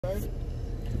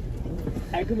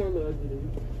Hey, come on, little ugly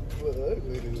dude. What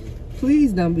ugly dude?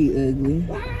 Please don't be ugly.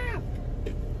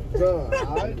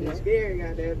 It's scary,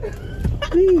 goddamn.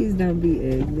 Please don't be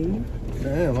ugly.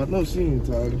 Damn, I know she ain't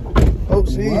talking. Hope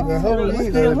she ain't. I hope you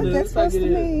ain't What ugly. that's supposed to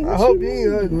mean? I hope you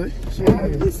ain't ugly. She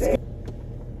ain't. You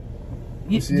said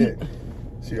Where she at?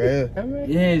 She right here?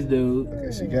 Yes, dude.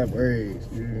 Okay, she got braids,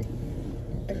 dude.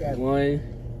 I got 1,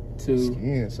 2,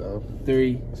 Skin soft.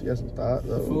 3, She got some thoughts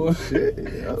though. 4, Shit.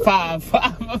 Yeah. 5.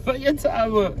 Put your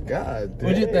time up. God damn.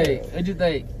 What you think? What you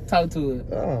think? Talk to her.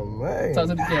 Oh man. Talk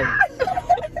to the camera.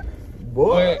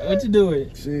 Boy. What you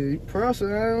doing? Shit,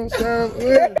 pressure, I don't sound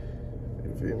good.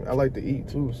 You feel me? I like to eat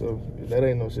too, so that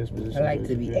ain't no sis position. I like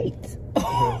to be ate.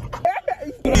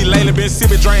 Lately been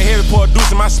sipping, drain heavy, pour a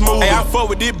deuce in my smooth. Hey, I fuck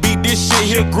with this beat, this shit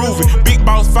here groovy. Big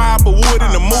boss fire, but wood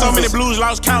in the movies. So many blues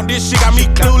lost count, this shit got me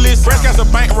clueless. Breast got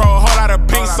some bankroll, whole lot of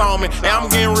pinks on me. And I'm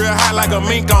getting real hot like a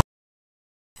mink on.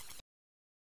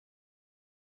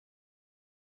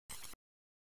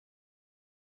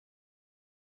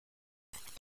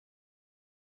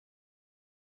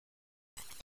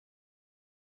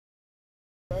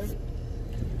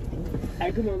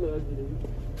 Hey, come on, little ugly dude.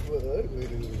 What ugly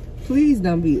dude? Please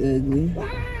don't be ugly.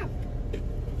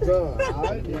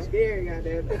 It's scary,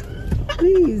 goddamn.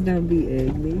 Please don't be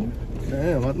ugly.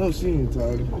 Damn, I know she ain't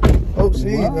talking. Hope she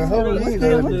ain't. I hope you ain't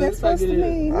What ugly. that's supposed to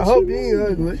mean? I hope you ain't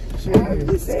ugly. She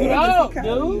ain't. You said Scoot up, just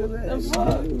dude. because The you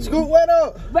fuck? Scoot, what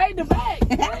up? Right in the back.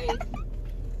 Right?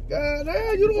 God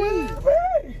damn, you the one.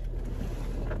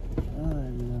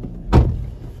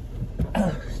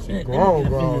 Shit,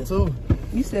 Grown too.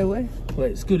 You said what?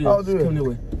 Wait, scoot it. I'll do it. Come this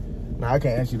way. Nah, I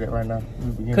can't ask you that right now.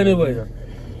 Come this way.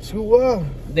 Scoot, what?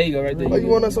 There you go, right there. Why you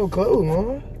want us so close,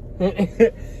 man?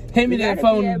 Hand me that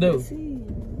phone on the door.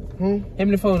 Hmm? Hand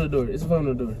me the phone on the door. It's a phone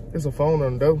on the door. It's a phone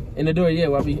on the door. In the door, yeah,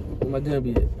 where my gun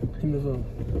be at. Hand me the phone.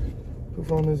 Who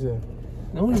phone is that?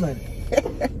 No worry about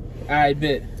it. Alright,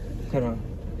 bet. Hold on.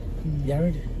 Y'all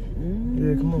ready?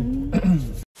 Yeah, come on.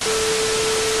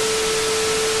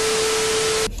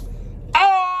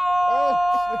 Oh!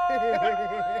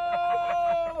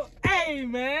 Hey,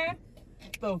 man.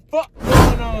 What the fuck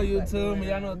going on, YouTube? Man,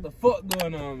 y'all know what the fuck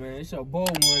going on, man. It's your boy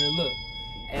one, and look.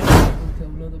 And I'm gonna tell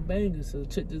another banger, so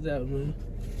check this out, man.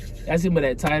 Y'all see by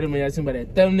that title, man. Y'all see by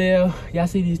that thumbnail. Y'all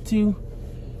see these two?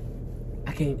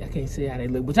 I can't say how they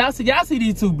look, but y'all see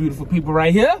these two beautiful people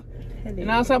right here.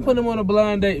 And I'm putting them on a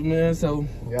blind date, man. So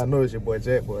Y'all know it's your boy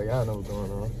Jack Boy. Y'all know what's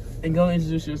going on. and go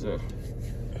introduce yourself.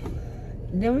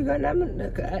 Then we gonna. I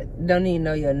don't even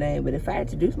know your name, but if I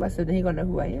introduce myself, then he gonna know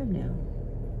who I am now.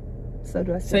 So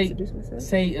do I still introduce myself?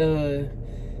 Say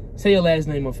your last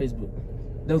name on Facebook.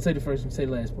 Don't say the first one. Say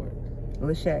the last part.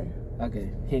 Lachey. Okay,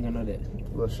 he ain't gonna know that.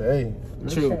 Lil Shay.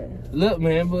 True. Lachey. Look,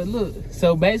 man, but look.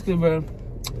 So basically, bro,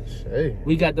 Lil Shay.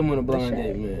 we got them on a blind Lachey.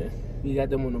 date, man. We got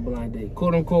them on a blind date,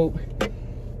 quote unquote.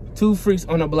 Two freaks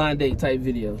on a blind date type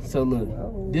video. So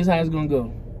look, this how it's gonna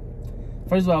go.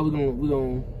 First of all, we're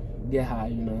gonna get high,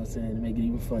 you know what I'm saying, to make it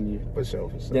even funnier. For sure,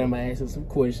 for sure. Then I'm gonna ask them some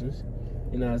questions.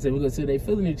 You know what I'm saying? We're gonna see if they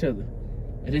feeling each other.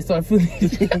 And they start feeling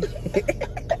each other.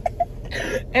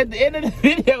 At the end of the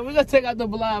video, we're gonna take out the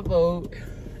blindfold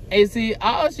and see,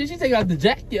 oh shit, she taking out the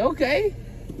jacket, okay.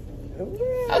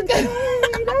 Okay.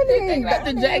 Taking out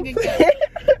the jacket.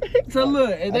 So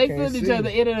look, if they feel each other at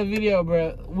the end of the video,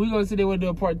 bro, we're gonna see they wanna do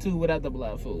a part 2 without the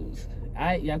blindfolds.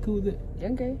 Alright, y'all cool with it?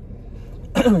 Okay.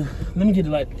 Let me get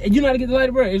the light. You know how to get the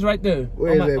lighter, bro? It's right there.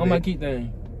 Where is that, on my bitch? key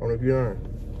thing. On the piano.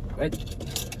 Right.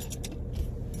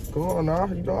 Come on now.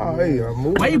 You know how I'm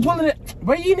moving. Why you pulling it?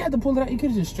 Bro, you didn't have to pull it out. You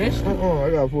could have just stretched it. I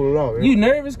gotta pull it off. You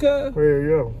nervous, cuz? Where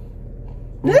you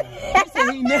You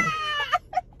said he nervous.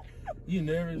 You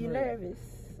nervous, You bro? nervous?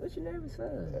 What you nervous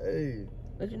for? Hey.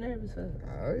 What you nervous for?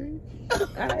 Alright.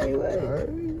 Alright, what? Alright.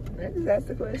 I just asked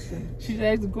the question. She just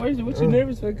asked the question, what you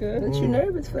nervous for, cuz? What you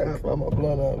nervous for? I my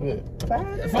blood out of it.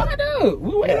 Find out.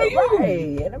 We waiting on you. Right.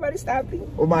 Ain't nobody stopping.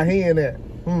 Where my hand at?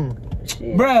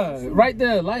 Shit. Bruh, right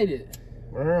there, light it.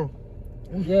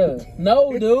 Yeah.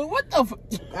 No, dude. What the fuck?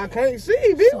 I can't see,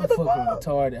 bitch. So What the fucking fuck?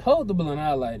 retarded. Hold the blunt,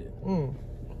 I'll light it. Lord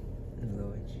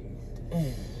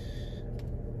Jesus.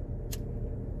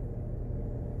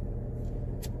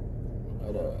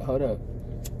 Hold up.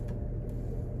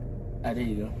 Ah, there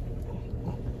you go.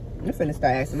 I'm finna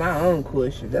start asking my own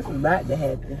questions. That's what's about to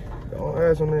happen. Don't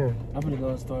ask him then. I'm gonna go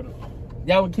and start it.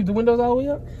 Y'all wanna keep the windows all the way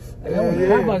up?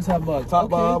 Yeah. Hot box. Top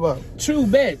Okay. bar, hot box. True,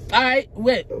 bet. Alright,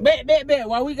 bet.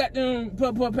 While we got them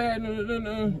pad, I'm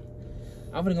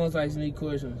gonna go inside some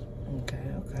questions. Okay.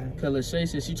 Cause Lachey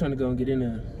said she trying to go and get in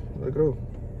there. Let's go.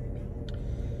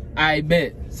 I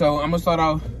bet. So I'm gonna start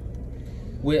off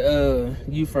with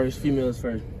you first, females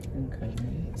first. Okay.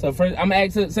 So first, I'm gonna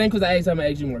ask same question I asked. I'm gonna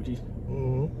ask you, Marquise.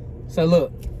 So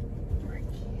look,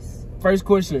 first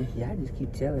question. Yeah, I just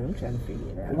keep telling. I'm trying to figure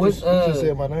it out. What's You just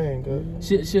said my name,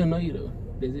 cuz. She'll know you though.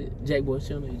 Is it Jack Boy?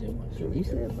 She'll know you, Jack Boy. You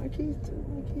said my keys too.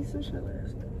 My keys so shut up.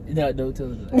 No, don't tell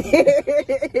her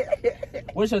that.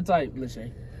 What's your type,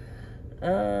 Lachey?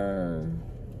 I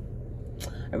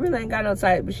really ain't got no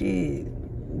type, but shit,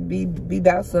 be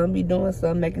about something, be doing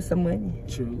something, making some money.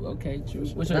 True. Okay. True.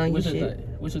 What's your type?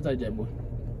 What's your type, Jack Boy?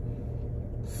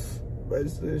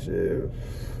 Basically, shit.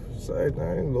 Same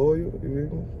thing, loyal. You hear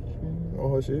me? On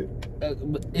her shit. But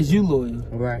is you loyal?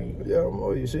 Right. Yeah, I'm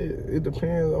loyal. Shit. It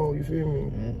depends on, you feel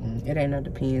me? It ain't no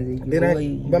depends. It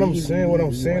ain't, but I'm saying what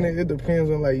I'm saying. It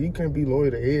depends on, like, you can't be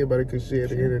loyal to everybody because shit, at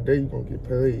the end of the day, you gonna get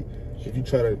paid. If you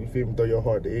try to, you feel me, throw your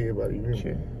heart to everybody, you feel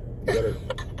me? You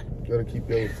gotta keep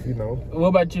your, you know. What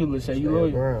about you, Lachey? You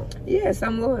loyal? Around. Yes,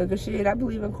 I'm loyal, because shit, I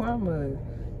believe in karma.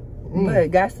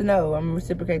 But guys to know, I'm gonna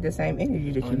reciprocate the same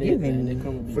energy that you're giving me.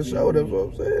 For sure, that's what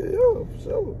I'm saying. Yeah, for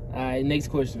sure. All right, next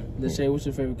question. Lachey, what's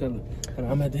your favorite color? I'm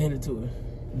gonna have to hand it to her.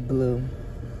 Blue.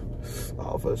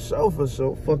 Oh, for sure.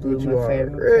 Fuck with you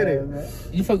already.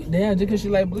 You fuck damn just cause she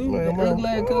like blue? Man, that ugly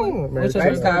ass color? Man,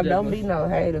 first off, don't be no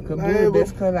hater, cause blue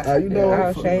this color. You know,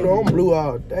 I'm blue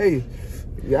all day.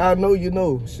 Y'all know you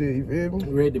know. Shit, you feel me?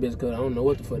 Red the best color. I don't know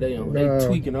what the fuck they on. They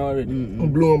tweaking already.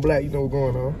 Blue and black, you know what's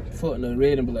going on. Fuck no,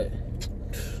 red and black.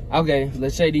 Okay,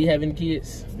 Lachey, do you have any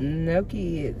kids? No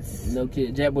kids. No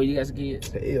kids. Jack Boy, you got some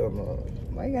kids? Hell no.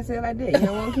 Why you gotta say it like that? You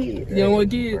don't want kids? You don't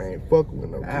want kids? I ain't fucking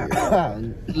with no kids.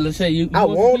 Lachey, you I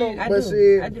want them, but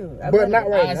shit. I do. But not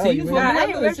right now. See, you I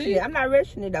ain't rushing it. I'm not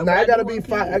rushing it though. Nah, I gotta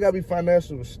be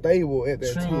financially stable at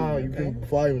that time. You Okay.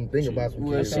 before I even think about some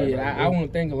Well, kids. shit, I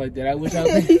won't think like that. I wish I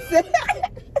was.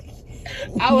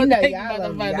 I was thinking about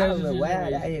the financial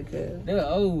wild out situation. here, cuz. They were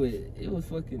over with. It was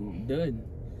fucking done.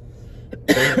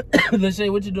 Lachey,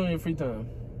 what you doing in your free time?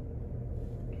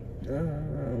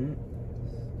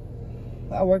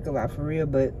 I work a lot for real,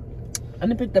 but I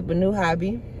done picked up a new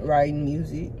hobby, writing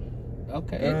music.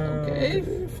 Okay.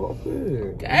 Fuck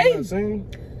it. Okay. You know sing?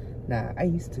 Nah, I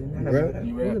used to. Not You rap? a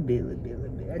little bit.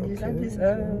 I just did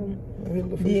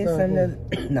Did some other.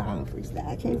 Nah, freestyle.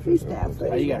 I can't freestyle.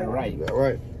 Oh, you gotta write. Yeah,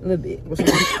 right. A little bit. What's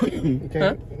you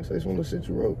can't say some of the shit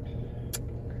you wrote.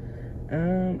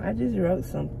 I just wrote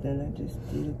something. I just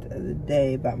did it the other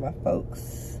day about my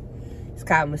folks. It's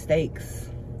called Mistakes.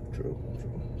 True.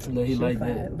 No, he like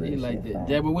that. He like that.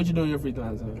 Jabba, what you doing in your free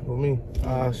time, son? For me?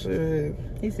 Shit.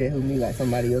 He said who me like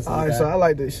somebody else. Alright, so I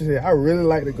like to, she said, I really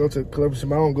like to go to the club. I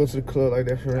don't go to the club like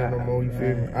that for real no more, you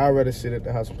feel me? I'd rather sit at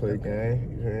the house and play a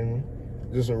game, you feel me?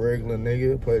 Just a regular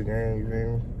nigga, play the game, you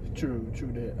feel me? True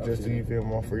that. Just to, you feel me,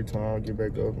 my free time, get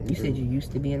back up. You said you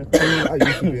used to be in a club? I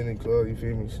used to be in the club, you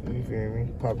feel me? You feel me?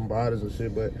 Popping bottles and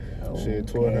shit, but shit,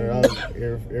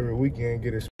 $1,200 every weekend,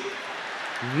 get it.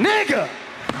 Nigga!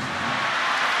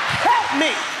 Help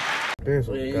me! There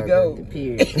you go.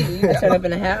 Period. I turn up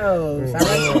in the house. I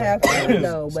like to have fun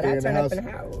though, but I turn up in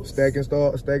the house. Stack and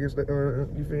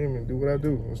you feel me? Do what I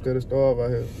do instead of starve out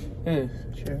here. Yeah.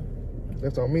 Sure.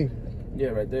 That's on me. Yeah,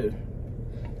 right there.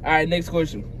 All right, next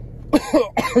question.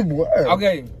 What?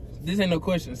 Okay, this ain't no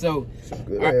question. So,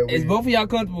 is both of y'all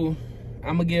comfortable?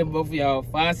 I'm gonna give both of y'all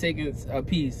 5 seconds a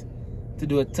piece to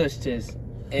do a touch test,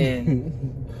 and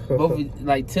both of you,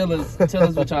 like tell us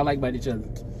what y'all like about each other.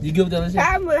 You good with that?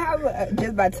 How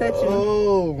just by touching?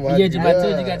 Oh my god! Yeah, just by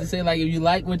touching, you got to say like if you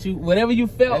like whatever you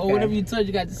felt or whatever you touched,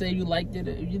 you got to say you liked it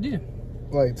if you did.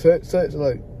 Like touch,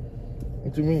 like.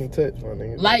 What you mean touch, my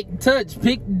nigga? Like touch,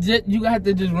 you have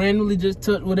to just randomly just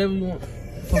touch whatever you want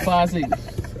for 5 seconds.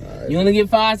 Right. You only get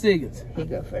 5 seconds. You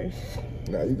go first.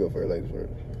 Nah, you go first, ladies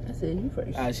first. I said you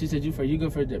first. Alright, she said you first. You go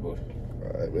first, that boy.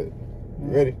 Alright, bet. You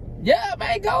ready? Yeah,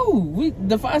 man, go.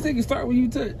 The 5 seconds start when you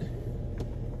touch.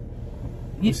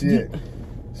 Where she at?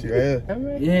 She right here? I'm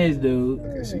ready. Yes, dude.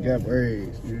 Okay, she got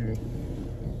braids, dude.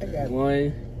 I got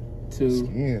 1, 2,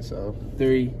 skin, so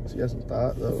 3. She got some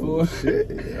thoughts. 4. Shit.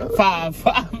 Yeah.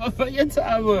 5. Your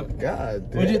time up.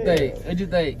 God damn. What'd you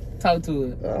think? Talk to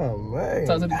her. Oh man.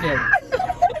 Talk to the camera.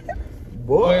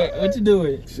 Boy. What you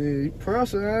doing? Shit,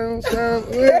 pressure, I don't sound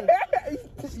good.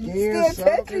 Skin,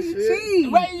 soft and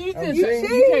shit. Right, you can't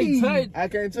touch. I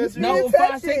can't touch you. No,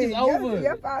 5 seconds over.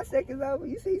 Your 5 seconds over.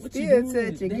 You see, What still you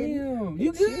doing? touching. Damn,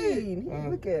 you good.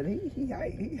 Look at him. He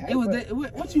hype. It was that,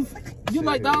 what you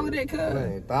liked all of that, cuz? I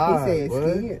ain't He thought, said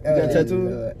boy. skin. You got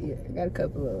tattoos? Yeah, I got a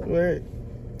couple of them. Where?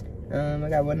 I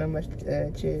got one on my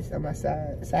chest, on my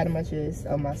side of my chest,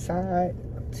 on my side,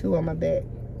 2 on my back.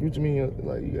 What you mean,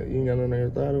 like, you ain't got no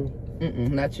name thought of?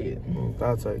 Not yet.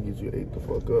 Thought I get you 8 the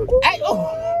fuck up. Hey, oh!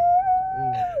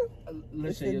 Let's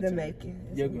It's say in your the turn. making.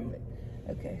 You're good.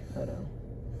 Okay, hold on.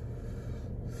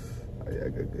 Oh, yeah, I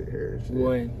got good hair and shit.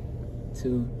 1,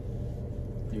 2,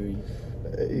 3.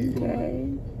 Hey.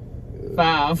 Okay.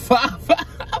 5.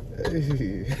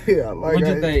 Yeah, I like What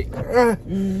you think? I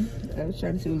was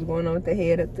trying to see what's going on with the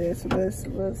head up there. It's a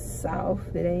little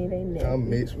soft. It ain't that. I'm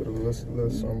mixed with a little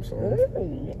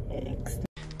something. Next.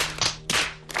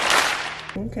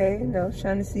 Okay, no, I was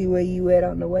trying to see where you at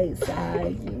on the weight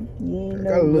side. You ain't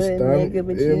Got a no little good stomach. nigga,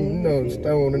 but Yeah, you you know,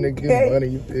 stone and they get money,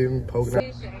 you feel me? Poking out.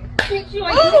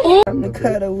 I'm the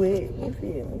cutter with, you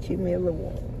feel me? Keep me a little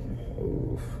warm.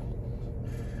 Oof.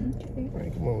 Okay.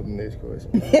 Man, come on with the next question.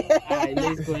 Alright,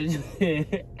 next question.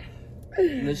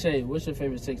 Lachey, what's your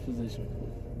favorite sex position?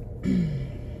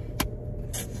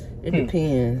 It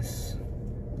depends.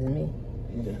 Me?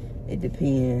 Yeah. It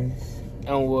depends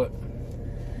On what?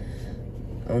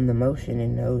 on the motion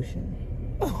in the ocean.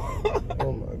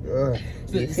 Oh my God.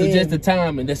 So just the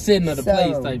timing, the setting of the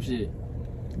place type shit.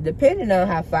 Depending on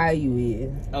how far you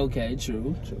is, Okay,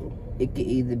 true. it could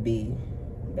either be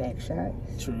back shot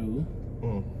True.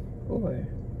 or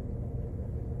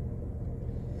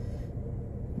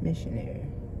missionary.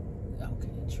 Okay,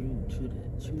 true that.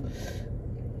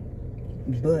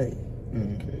 But Okay.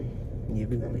 yeah,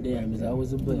 we're gonna leave it Damn, right it's there.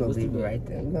 always a We're but. gonna What's the leave it but? right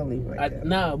there. We're gonna leave it right there.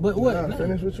 Nah, but what? Nah,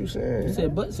 finish what you saying. You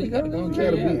said but, so you gotta go and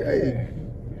Gotta carry be, it. hey,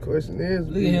 question is.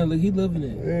 Look at him, look, he loving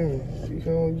it. Yeah, you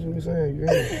know what I'm saying? You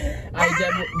hear Alright,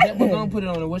 that we're gonna put it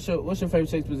on it. What's your favorite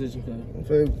sex position, cuz? me?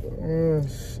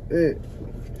 Shit.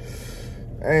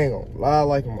 I ain't gonna lie, I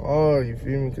like them all, you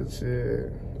feel me? Cause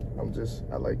shit,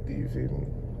 I like the, you feel me?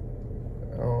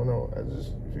 I don't know, you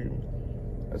feel me?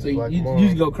 I just So like you them all.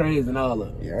 just go crazy and all of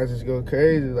it. Yeah, I just go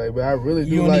crazy, like, but I really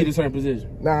do You don't like. need a certain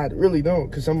position. Nah, I really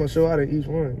don't, cause I'm gonna show out at each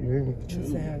one, you feel me?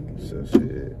 So shit,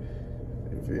 you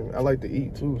feel me? I like to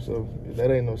eat too, so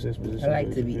that ain't no sex position. I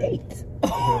like to be you ate.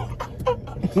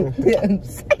 feel me?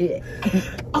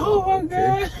 Oh my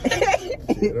god.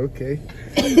 Shit, okay.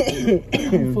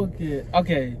 Fuck it.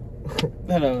 Okay.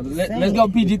 Hold on. Let's go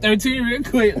PG-13 real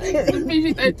quick.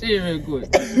 PG-13 real quick.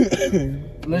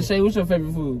 Let's say, what's your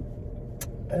favorite food?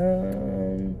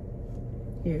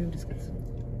 Here, we'll just get some.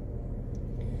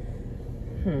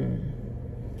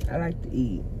 I like to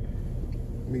eat.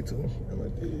 Me too. I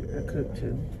like to eat. I cook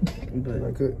too. But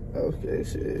I cook. Okay,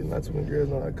 shit. Not too many girls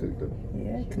know I cook though.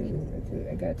 yeah, I cook.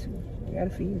 I got to. I gotta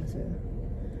feed myself.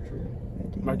 True.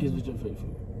 Marcus, what's your favorite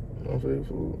food? My favorite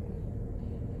food.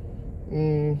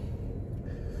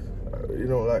 You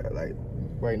know, like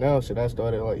right now, shit. I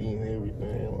started like eating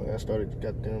everything. Like, I started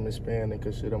goddamn expanding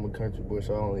because shit, I'm a country boy,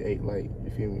 so I only ate like,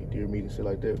 you feel me, deer meat and shit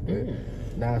like that. But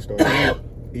now I started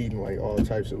eating like all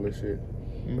types of little shit.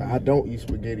 But I don't eat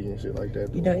spaghetti and shit like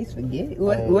that. Though. You don't eat spaghetti?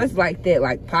 What's like that?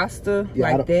 Like pasta?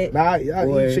 Yeah, like that? Nah, I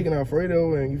eat chicken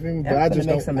Alfredo and you feel me. But I just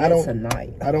don't. I don't.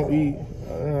 Tonight. I don't eat.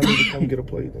 I need to come get a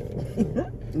plate then.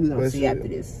 We're gonna see shit. after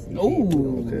this.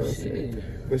 Oh, Okay. shit.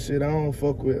 But shit, I don't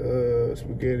fuck with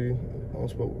spaghetti. I don't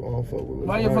fuck with lasagna.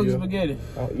 Why you fuck with spaghetti?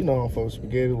 You know I don't fuck with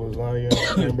spaghetti, lasagna,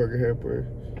 hamburger helper.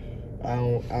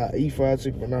 I eat fried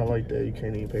chicken, but not like that. You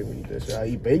can't even pay me to eat that shit. I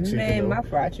eat baked chicken. Man, though. my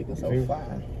fried chicken's so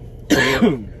fire.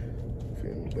 Okay.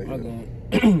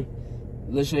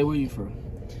 Lachey, where you from?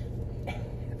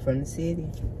 From the city.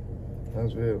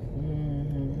 Huntsville.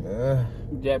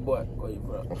 That boy, where you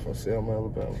from? I'm from Selma,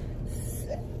 Alabama.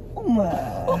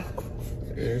 Selma.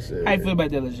 Yeah, shit. How you feel about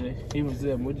that, Lachey? He from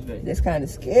Selma, what you think? That's kind of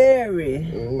scary.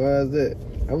 Why is that?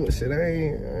 I'm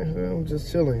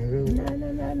just chilling. You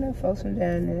know? No folks from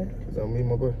down there. Cause I'm me and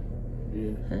my boy.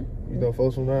 Yeah. Huh? You know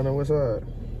folks from down the west side?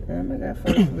 I got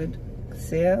folks with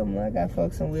Selma. I got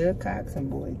folks in Wilcox and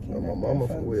Boykin. My mama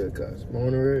from Wilcox,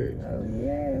 born and raised. Oh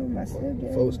yeah, my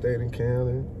stepdad. Folks stayed in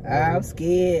Camden. I'm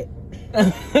scared.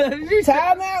 Time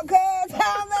out, cuz.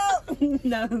 Time out.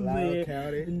 No, Loud man.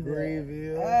 County,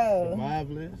 Greenville, Oh.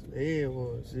 Marvelous,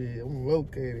 everyone. Shit, I'm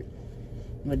located.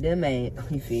 But them ain't,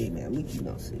 you feel me? We keep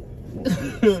gonna see.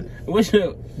 What's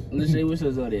your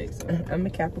zodiac sign? I'm a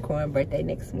Capricorn, birthday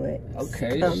next month.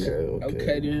 Okay.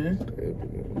 Okay, then.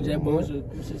 That boy, what's your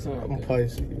sign? I'm a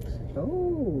Pisces.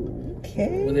 Oh,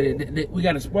 okay. Well, we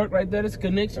got a spark right there. That's a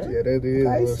connection. Yeah, that is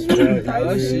Pisces. a little spark.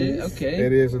 Oh shit. Okay.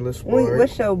 That is a little spark.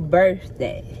 What's your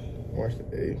birthday? March the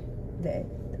 8th. That.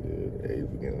 Yeah, the 8th,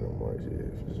 beginning of March, yeah,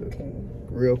 for sure. Okay.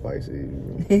 Real Pisces.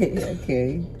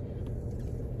 Okay.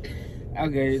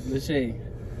 Okay, Lachey,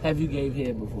 have you gave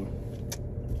head before?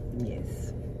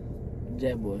 Yes.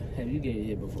 Jack boy, have you gave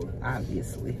head before?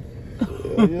 Obviously.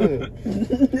 Yeah.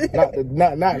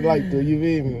 not like the, you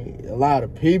feel me, a lot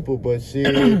of people, but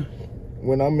shit,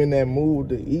 when I'm in that mood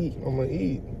to eat, I'm gonna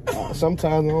eat.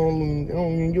 Sometimes I don't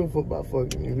even give a fuck about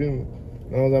fucking, you feel me?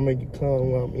 As long as I make you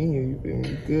come while I'm eating, you feel me,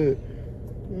 you good.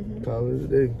 Call it a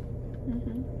day.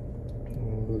 Mm-hmm.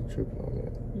 I'm really tripping on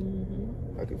that.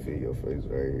 Mm-hmm. I can feel your face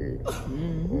right here.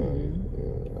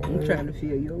 Mm-hmm. I'm trying to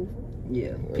feel yours.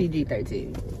 Yeah,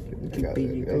 PG-13. I got a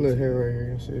little hair right here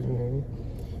and shit, you know.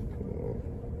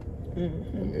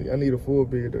 I need a full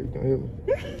beard though. You can help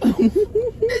me.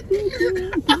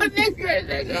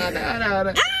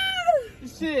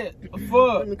 Shit,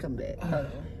 fuck. Let me come back. Hold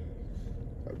on.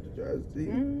 I'm just trying to see.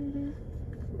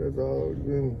 That's all.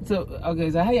 So, okay,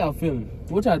 so how y'all feeling?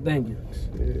 What y'all thinking?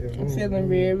 I'm feeling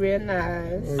real, real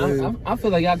nice. I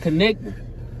feel like y'all connected.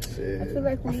 Shit. I feel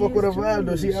like I fuck with her vibe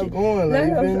though. She outgoing.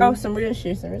 Like, oh, some real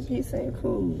shit. Some real shit. He saying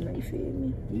cool. Like, you feel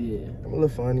me? Yeah. I'm a little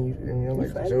funny. You feel me? I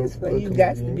like to joke. You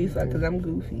got to be fun because I'm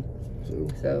goofy.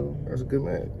 So that's a good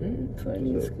man.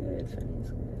 Funny is good. Funny is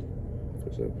good.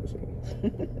 For sure.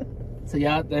 So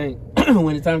y'all think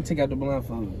when it's time to take out the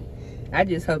blindfold, I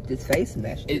just hope this face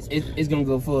matches. It's gonna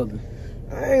go further.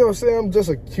 I ain't gonna say I'm just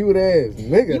a cute ass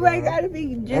nigga. You ain't gotta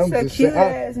be just a cute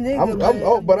ass nigga.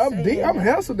 I'm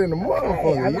handsome than a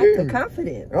motherfucker. I like the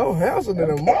confidence. I'm handsome than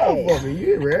a motherfucker.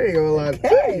 Yeah, I ain't gonna lie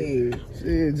to you.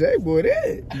 Shit, J boy,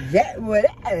 that. That boy,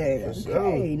 that. For sure.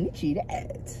 Okay, Nietzsche,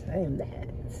 that. I am that.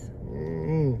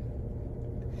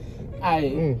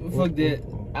 Fuck that.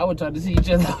 I would try to see each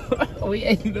other. We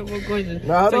ain't no more questions.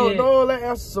 Nah, no, let's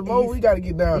answer some more. We gotta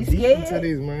get down deep into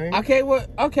this, man. Okay, what?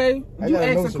 Okay, you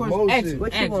ask a question. Ask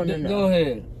what you want to know. Go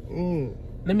ahead.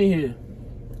 Let me hear.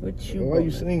 What you? Why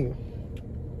you single?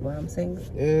 Why I'm single?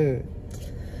 Yeah.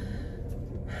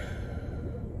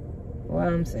 Why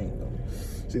I'm single?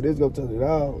 See, this gonna tell it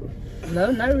all. No,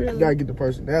 not really. You gotta get the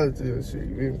personality and shit.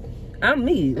 You feel me? I'm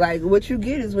me. Like, what you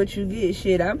get is what you get.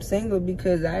 Shit, I'm single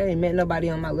because I ain't met nobody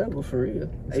on my level, for real.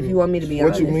 If you want me to be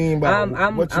honest. What you mean by I'm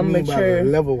by mature.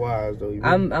 level wise though?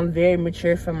 I'm very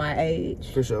mature for my age.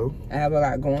 For sure. I have a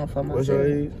lot going for myself. What's your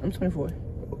age? I'm 24.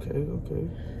 Okay.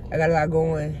 I got a lot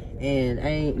going, and I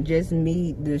ain't just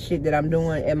me. The shit that I'm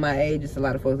doing at my age, it's a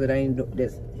lot of folks that ain't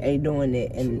doing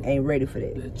that and ain't ready for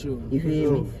that. That's true. You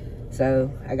feel me? So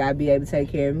I gotta be able to take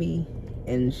care of me.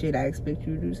 And shit, I expect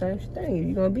you to do the same thing. If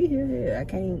you're gonna be here, I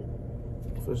can't.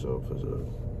 For sure.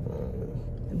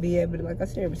 Be able to, like I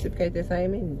said, reciprocate that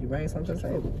same energy, bring something to the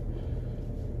table.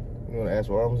 You wanna ask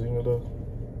why I'm single though?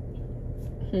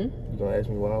 You gonna ask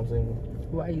me why I'm single?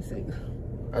 Why you single?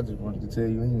 I just wanted to tell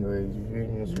you anyways. You feel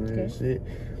me? It's real shit.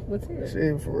 What's it?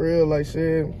 Shit, for real, like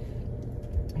shit.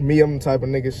 Me, I'm the type of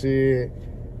nigga shit.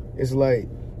 It's like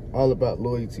all about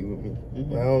loyalty with me.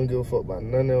 Like, I don't give a fuck about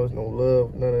none else, no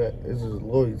love, none of that. It's just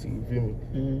loyalty, you feel me?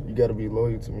 You gotta be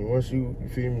loyal to me. Once you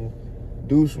feel me,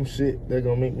 do some shit that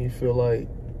gonna make me feel like,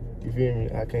 you feel me,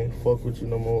 I can't fuck with you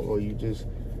no more, or you just,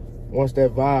 once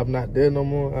that vibe not there no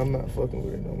more, I'm not fucking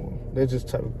with it no more. That's just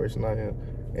the type of person I am.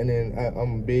 And then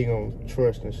I'm big on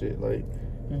trust and shit. Like,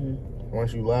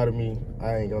 once you lie to me,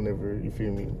 I ain't gonna never, you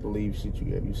feel me, believe shit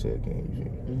you said again, you feel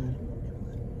me?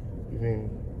 You feel me?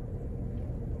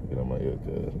 Get on my ear,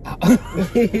 cuz.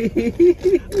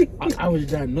 I was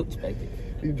jotting notes back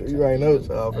there. You write notes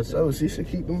off, so she should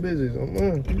keep them busy.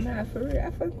 Nah, for real,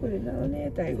 I fuck with it on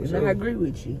everything. Sure. I agree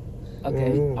with you.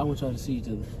 Okay, I want y'all to see each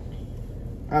other.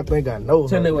 I think I know.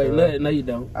 Turn that way. No, you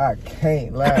don't. I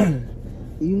can't lie.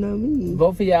 You know me.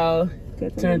 Both of y'all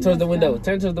turn towards the window.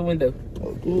 Turn towards the window.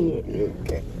 Oh, good.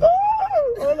 Okay. Oh,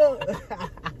 hold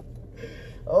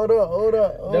on. Hold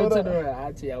up. Don't turn around.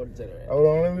 I'll tell you I would turn around. Hold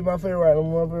on, let me my favorite right.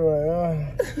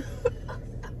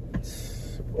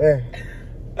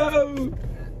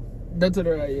 Don't turn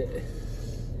around yet.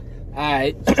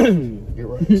 Alright. Get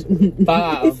right.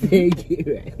 5.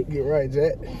 Get right,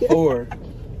 Jack. 4.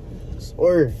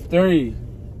 3.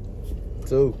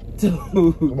 2.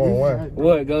 Come on, 1.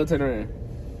 What? Go turn around.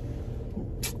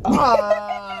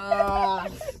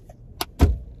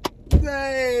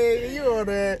 Dang, you on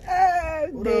that.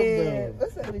 What up, though?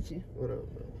 What's up with you? What up,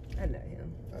 though? I know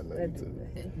him. I know you too.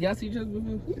 Y'all see each other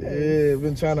before? Yeah,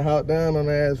 been trying to hop down on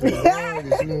her ass for the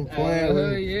longest. She been playing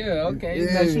with yeah, okay.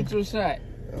 Yeah. Now shoot your shot.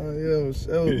 Oh, yeah,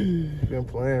 so been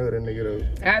playing with a nigga, though.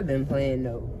 I've been playing,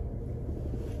 though.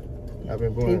 I've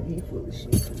been playing. He full of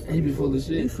shit. He be full of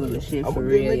shit. He full of shit I'm for a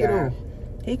good real, nigga, y'all. though.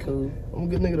 He cool. I'm a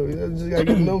good nigga, though. You just gotta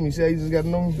get to know me. See how you just gotta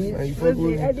know me? Now you fuck with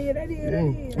me? I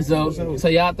did. So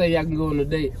y'all think y'all can go on a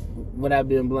date without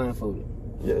being blindfolded?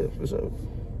 Yeah, for sure.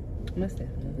 Must have.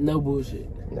 No bullshit.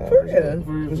 Nah, For real.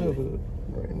 For sure.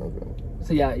 Right, no go.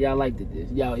 So y'all liked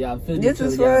it. Y'all feel This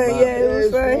was fun. Yeah, it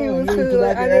was fun. He was cool.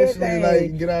 I can actually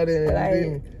like get out there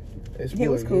and feel me. He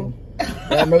was cool.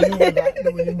 I know you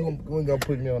ain't gonna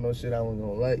put me on no shit I wasn't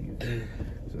gonna like you.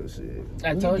 So shit.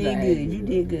 I told you. You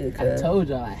did good. I told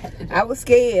y'all. I was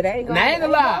scared. I ain't gonna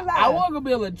lie. I wasn't gonna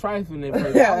be able to trifle at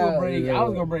first. I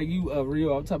was gonna bring you up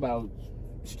real. I'm talking about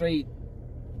straight,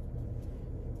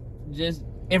 just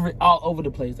all over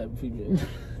the place type of female.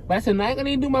 But I said, no, I ain't gonna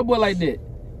even do my boy like that.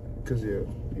 Cause yeah,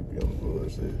 you be on the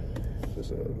bullshit.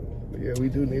 But yeah, we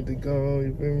do need to go on.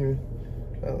 You feel me?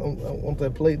 I want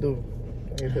that plate though.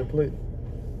 I need that plate.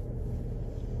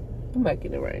 I'm back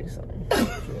in the rain, something.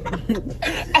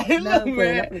 Hey, look,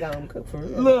 man. I'm gonna cook for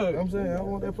real. Look, I'm saying I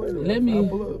want that plate. Though. Let me. I'll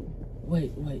pull up.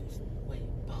 Wait.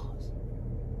 Pause.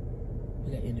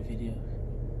 We got in the video.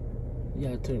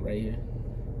 Y'all turn right here.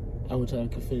 I want y'all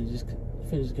to finish this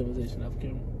conversation off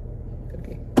camera.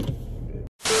 Okay.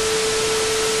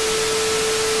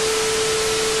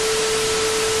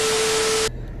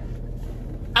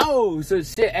 Oh, so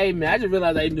shit. Hey, man, I just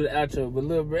realized I didn't do the outro, but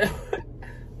look, bro.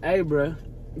 Hey, bro.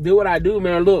 Do what I do,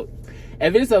 man. Look,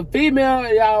 if it's a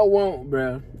female y'all want,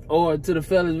 bro, or to the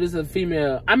fellas, if it's a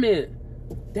female, I mean,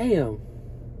 damn.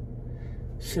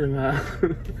 Shit, man.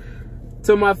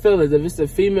 To my fellas, if it's a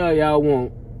female y'all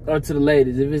want, or to the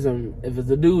ladies, if it's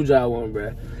a dude y'all want,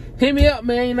 bro, hit me up,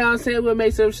 man. You know what I'm saying? We'll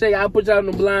make some shake. I'll put y'all on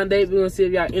a blind date. We're gonna see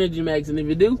if y'all energy max, and if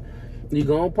you do, you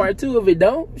go on part 2. If it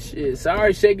don't, shit,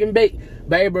 sorry, shake and bake.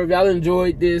 But hey, bro, if y'all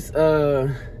enjoyed this,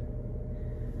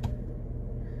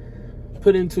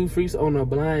 putting 2 freaks on a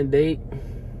blind date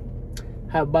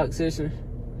hot box session,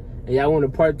 and y'all want a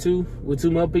part 2 with 2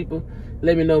 more people,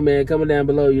 let me know, man. Comment down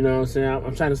below. You know what I'm saying?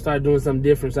 I'm trying to start doing something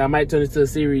different, so I might turn this to a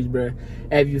series, bro.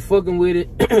 If you fucking with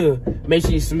it, make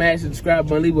sure you smash the subscribe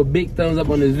button, leave a big thumbs up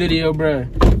on this video, bro.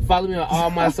 Follow me on all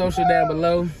my social down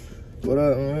below. What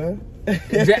up, man?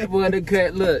 Jack boy the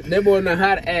cut. Look, that boy know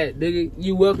how to act, nigga.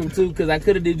 You welcome to, because I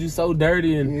could have did you so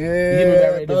dirty and get me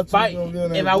ready to fight.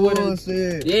 If I would have,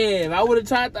 if I would have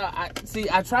tried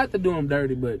to, I tried to do him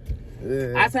dirty, but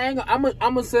I say I'm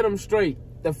gonna set him straight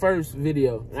the first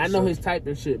video. I know his type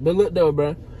and shit, but look though,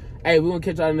 bro. Hey, we gonna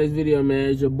catch y'all in this video, man.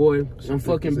 It's your boy. I'm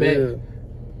fucking back.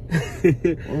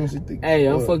 Hey,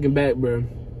 I'm fucking back, bro.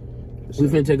 We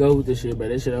finna take over with this shit, bro.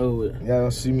 That shit over with. Y'all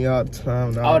don't see me all the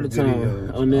time. All the time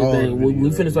on this thing. We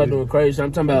finna start doing crazy shit.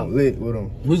 I'm talking about lit with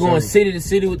them. We going city to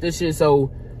city with this shit.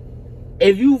 So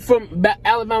if you from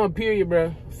Alabama, period,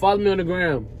 bro, follow me on the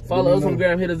gram. Follow us on the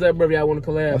gram. Hit us up, bro. If y'all want to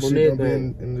collab on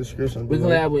everything. In the description. We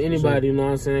collab with anybody. You know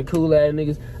what I'm saying? Cool ass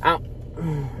niggas.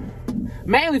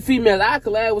 Mainly females. I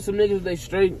collab with some niggas if they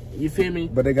straight. You feel me?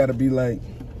 But they gotta be like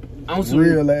on some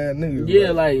real ass niggas. Yeah,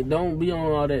 bro. Like don't be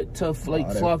on all that tough flake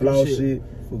flocker shit.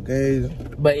 For gays.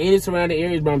 But any surrounding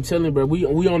areas, bro, I'm telling you, bro, we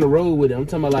on the road with it. I'm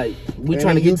talking about like we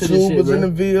trying to get to this shit, bro. in the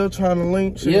Ville trying to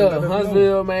link shit. Yeah,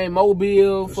 Huntsville, man,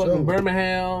 Mobile, fucking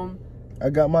Birmingham. I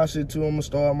got my shit too. I'm gonna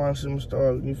start my shit.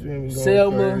 You feel me?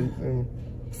 Selma,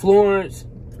 Florence,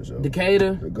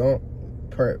 Decatur, the Gump,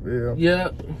 Prattville.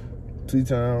 Yep.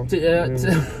 T-Town.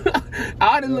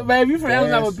 All this, man, if you from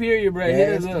Alabama, period, bro,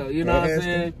 hit us up. You know what I'm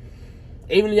saying?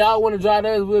 Even if y'all want to drive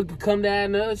us, we'll come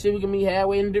down there. Shit, we can meet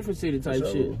halfway in a different city type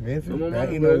shit. Memphis,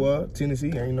 ain't no what.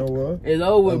 Tennessee, ain't no what. It's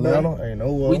over, Atlanta, bro. Ain't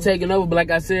no what. We taking over, but like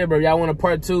I said, bro, y'all want a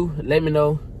part 2, let me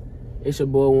know. It's your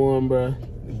boy Warren, bro.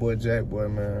 Your boy Jack, boy,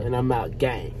 man. And I'm out,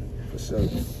 gang. For sure.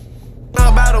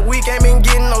 About a week, ain't been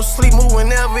getting no sleep, moving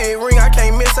whenever it ring, I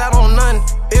can't